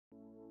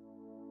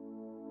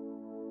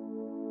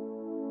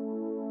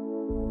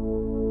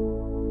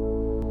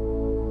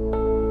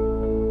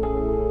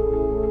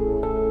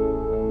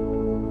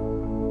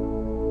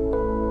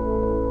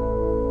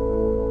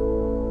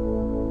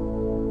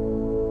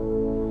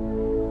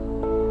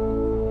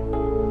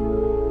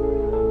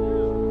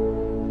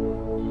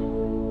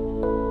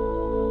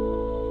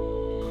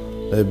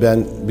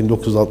Ben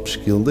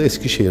 1962 yılında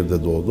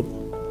Eskişehir'de doğdum.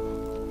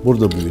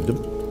 Burada büyüdüm.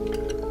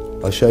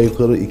 Aşağı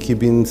yukarı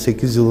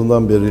 2008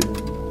 yılından beri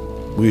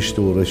bu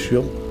işte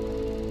uğraşıyorum.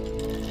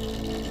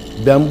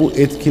 Ben bu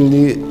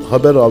etkinliği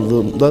haber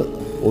aldığımda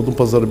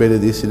Odunpazarı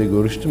Belediyesi ile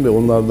görüştüm ve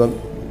onlardan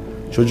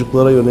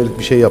çocuklara yönelik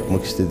bir şey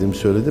yapmak istediğimi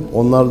söyledim.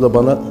 Onlar da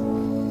bana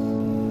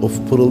o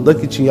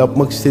fırıldak için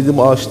yapmak istediğim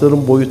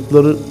ağaçların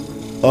boyutları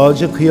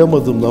ağaca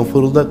kıyamadığımdan,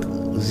 fırıldak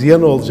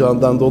ziyan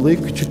olacağından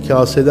dolayı küçük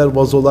kaseler,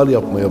 vazolar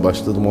yapmaya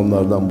başladım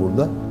onlardan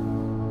burada.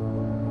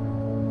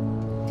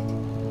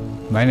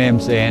 My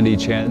name's Andy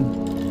Chen.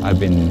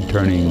 I've been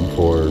turning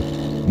for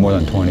more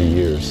than 20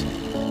 years.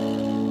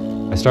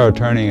 I started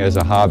turning as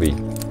a hobby.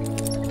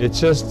 It's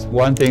just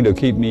one thing to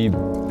keep me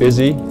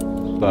busy,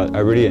 but I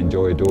really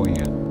enjoy doing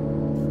it.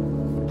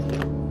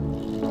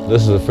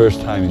 This is the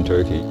first time in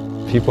Turkey.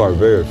 People are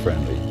very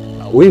friendly.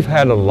 We've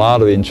had a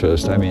lot of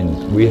interest. I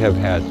mean, we have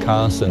had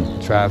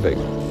constant traffic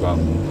from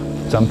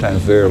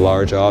sometimes very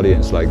large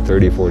audience, like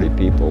 30, 40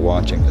 people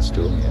watching us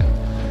doing it.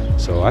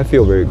 So I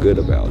feel very good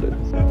about it.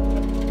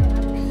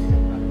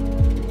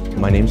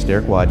 My name's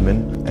Derek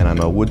Weidman, and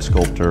I'm a wood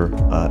sculptor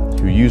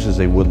who uses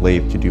a wood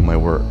lathe to do my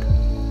work.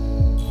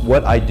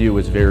 What I do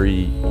is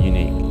very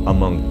unique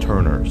among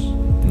turners.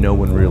 No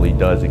one really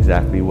does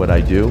exactly what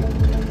I do.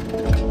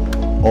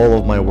 All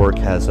of my work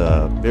has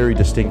a very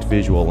distinct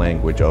visual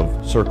language of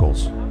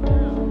circles.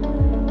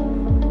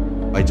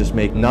 I just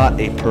make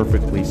not a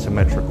perfectly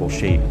symmetrical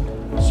shape.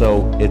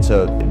 So it's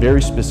a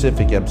very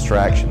specific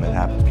abstraction that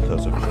happens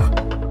because of it.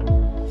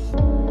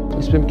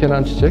 İsmim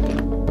Kenan Çiçek.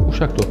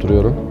 Uşak'ta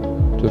oturuyorum,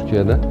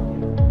 Türkiye'de.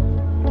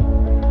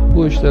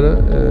 Bu işlere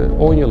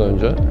 10 yıl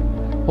önce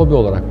hobi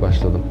olarak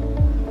başladım.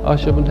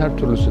 Ahşabın her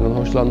türlüsünden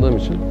hoşlandığım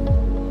için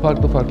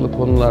farklı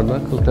konularda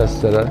kıl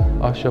testere,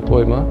 ahşap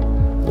oyma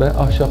ve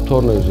ahşap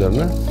torna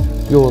üzerine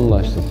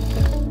yoğunlaştım.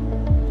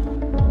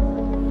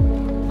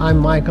 I'm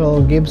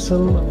Michael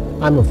Gibson.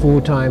 I'm a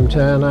full-time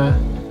turner.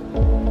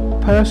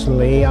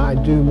 Personally, I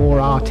do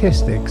more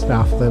artistic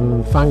stuff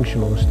than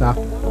functional stuff.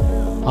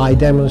 I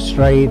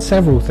demonstrate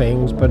several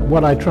things, but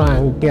what I try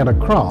and get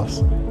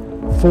across,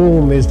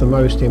 form is the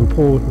most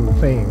important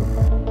thing.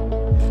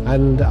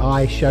 And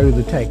I show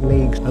the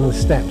techniques and the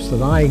steps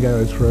that I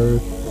go through,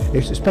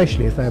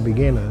 especially if they're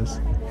beginners.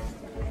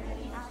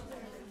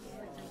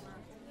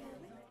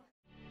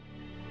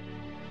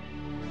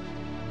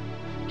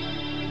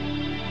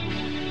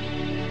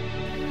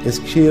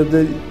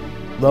 Eskişehir'de,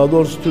 daha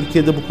doğrusu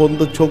Türkiye'de bu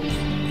konuda çok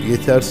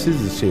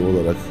yetersiz şey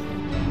olarak.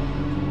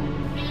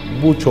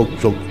 Bu çok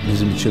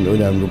bizim için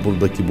önemli,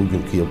 buradaki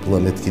bugünkü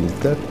yapılan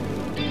etkinlikler.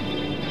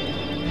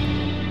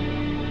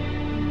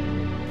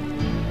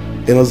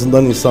 En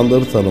azından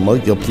insanları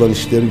tanımak, yapılan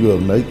işleri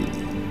görmek,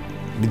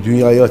 bir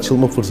dünyaya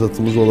açılma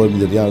fırsatımız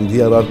olabilir. Yani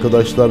diğer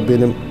arkadaşlar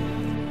benim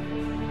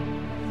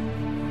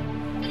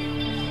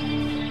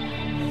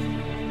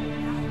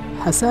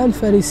حساء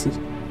الفارسي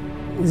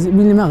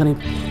من المغرب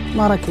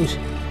مراكش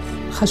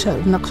خشب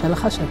نقش على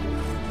خشب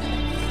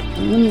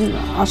من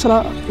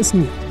 10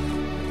 سنين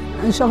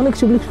نشغل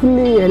نكتب لك كل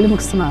اللي يعلمك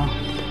الصناعة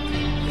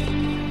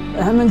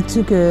عملت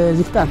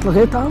ديك تاع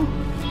الغيطة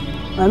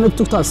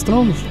عملت تاع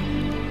سترونج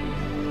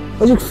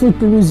وجيك فيك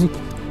الموزيك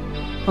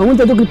هما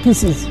انت دوك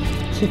البيسيز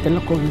شي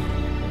تعلقوني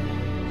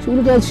شوف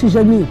لك هادشي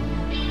جميل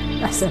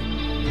احسن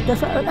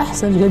تفاعل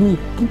احسن جميل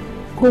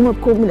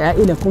كوم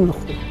العائلة كوم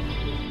الاخوة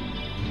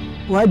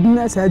وهاد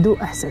الناس هادو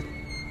احسن.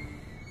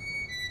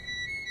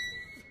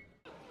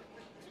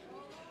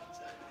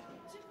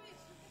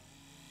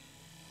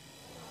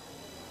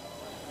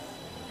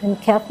 I'm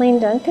Kathleen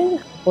Duncan,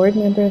 board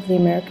member of the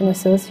American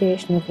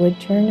Association of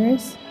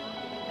Woodturners.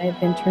 I've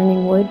been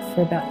turning wood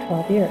for about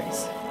 12 years.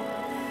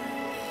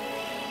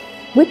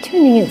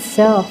 Woodturning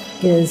itself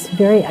is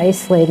very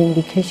isolating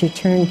because you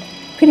turn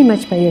pretty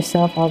much by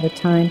yourself all the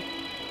time.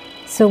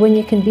 So when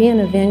you can be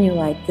in a venue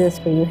like this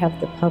where you have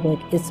the public,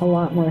 it's a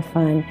lot more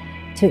fun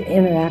to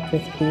interact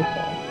with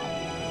people.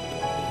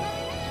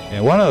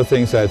 And one of the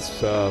things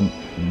that's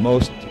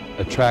most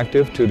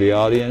attractive to the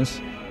audience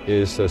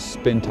is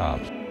spin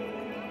tops.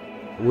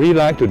 We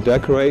like to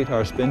decorate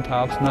our spin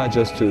tops, not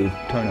just to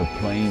turn a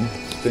plain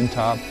spin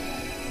top.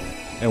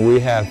 And we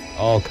have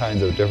all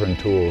kinds of different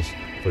tools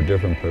for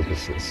different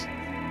purposes.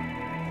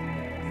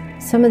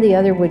 Some of the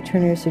other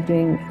woodturners are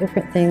doing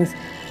different things,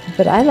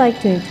 but I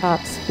like doing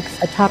tops because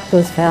a top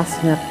goes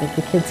fast enough that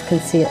the kids can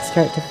see it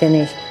start to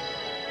finish.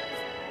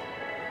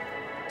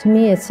 To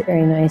me, it's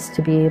very nice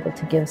to be able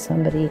to give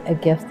somebody a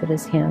gift that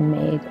is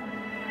handmade.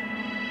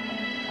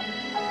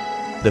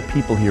 The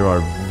people here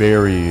are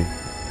very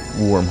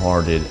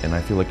warm-hearted, and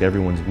I feel like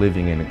everyone's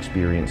living and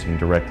experiencing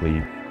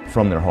directly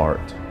from their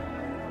heart.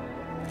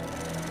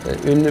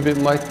 Ünlü bir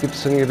Mike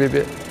Gibson gibi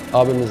bir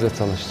abimizle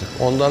tanıştık.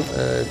 Ondan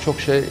çok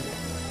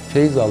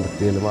feyiz aldık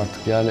diyelim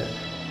artık. Yani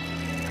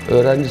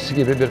öğrencisi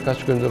gibi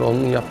birkaç gündür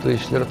onun yaptığı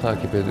işleri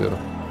takip ediyorum.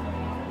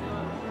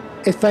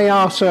 If they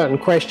ask certain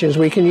questions,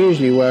 we can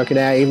usually work it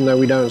out even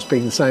though we don't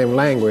speak the same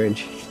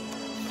language.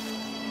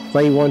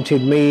 They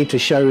wanted me to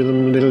show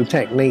them little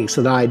techniques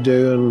that I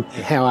do and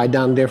how I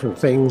done different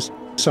things.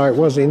 So it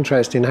was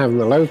interesting having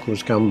the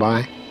locals come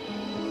by.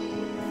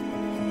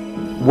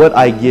 What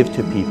I give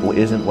to people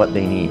isn't what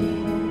they need.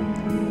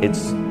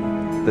 It's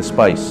the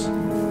spice.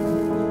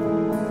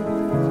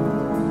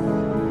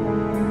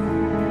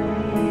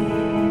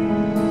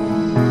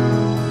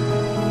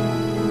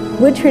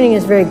 Wood turning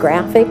is very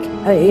graphic.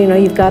 You know,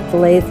 you've got the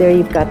lathe there,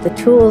 you've got the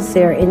tools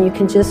there, and you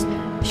can just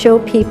show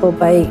people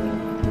by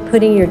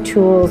putting your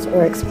tools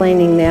or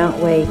explaining that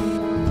way.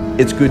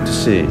 It's good to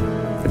see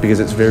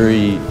because it's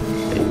very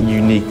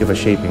unique of a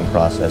shaping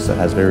process that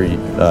has very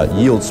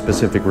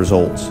yield-specific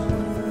results.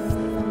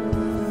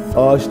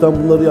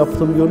 Ağaçtan bunları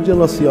yaptığımı görünce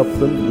nasıl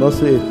yaptın,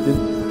 nasıl ettin,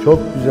 çok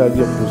güzel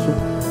yapıyorsun.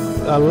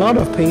 A lot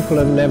of people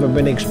have never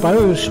been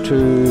exposed to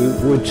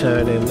wood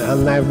turning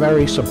and they're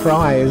very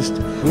surprised.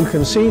 You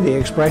can see the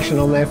expression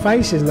on their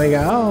faces and they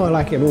go, oh,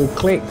 like it all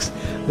clicks,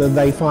 that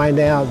they find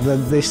out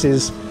that this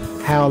is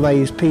how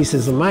these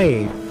pieces are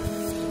made.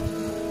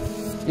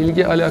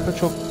 İlgi alaka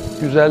çok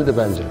güzeldi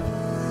bence.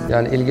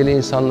 Yani ilgili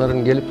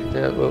insanların gelip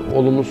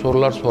olumlu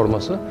sorular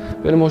sorması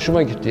benim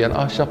hoşuma gitti. Yani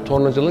ahşap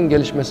tornacılığın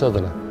gelişmesi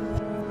adına.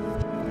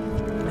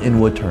 In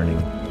wood turning,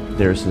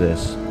 there's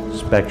this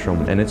spectrum,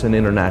 and it's an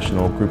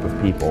international group of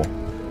people.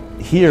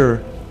 Here,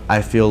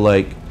 I feel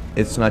like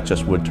it's not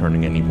just wood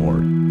turning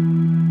anymore.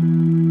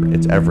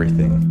 It's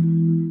everything.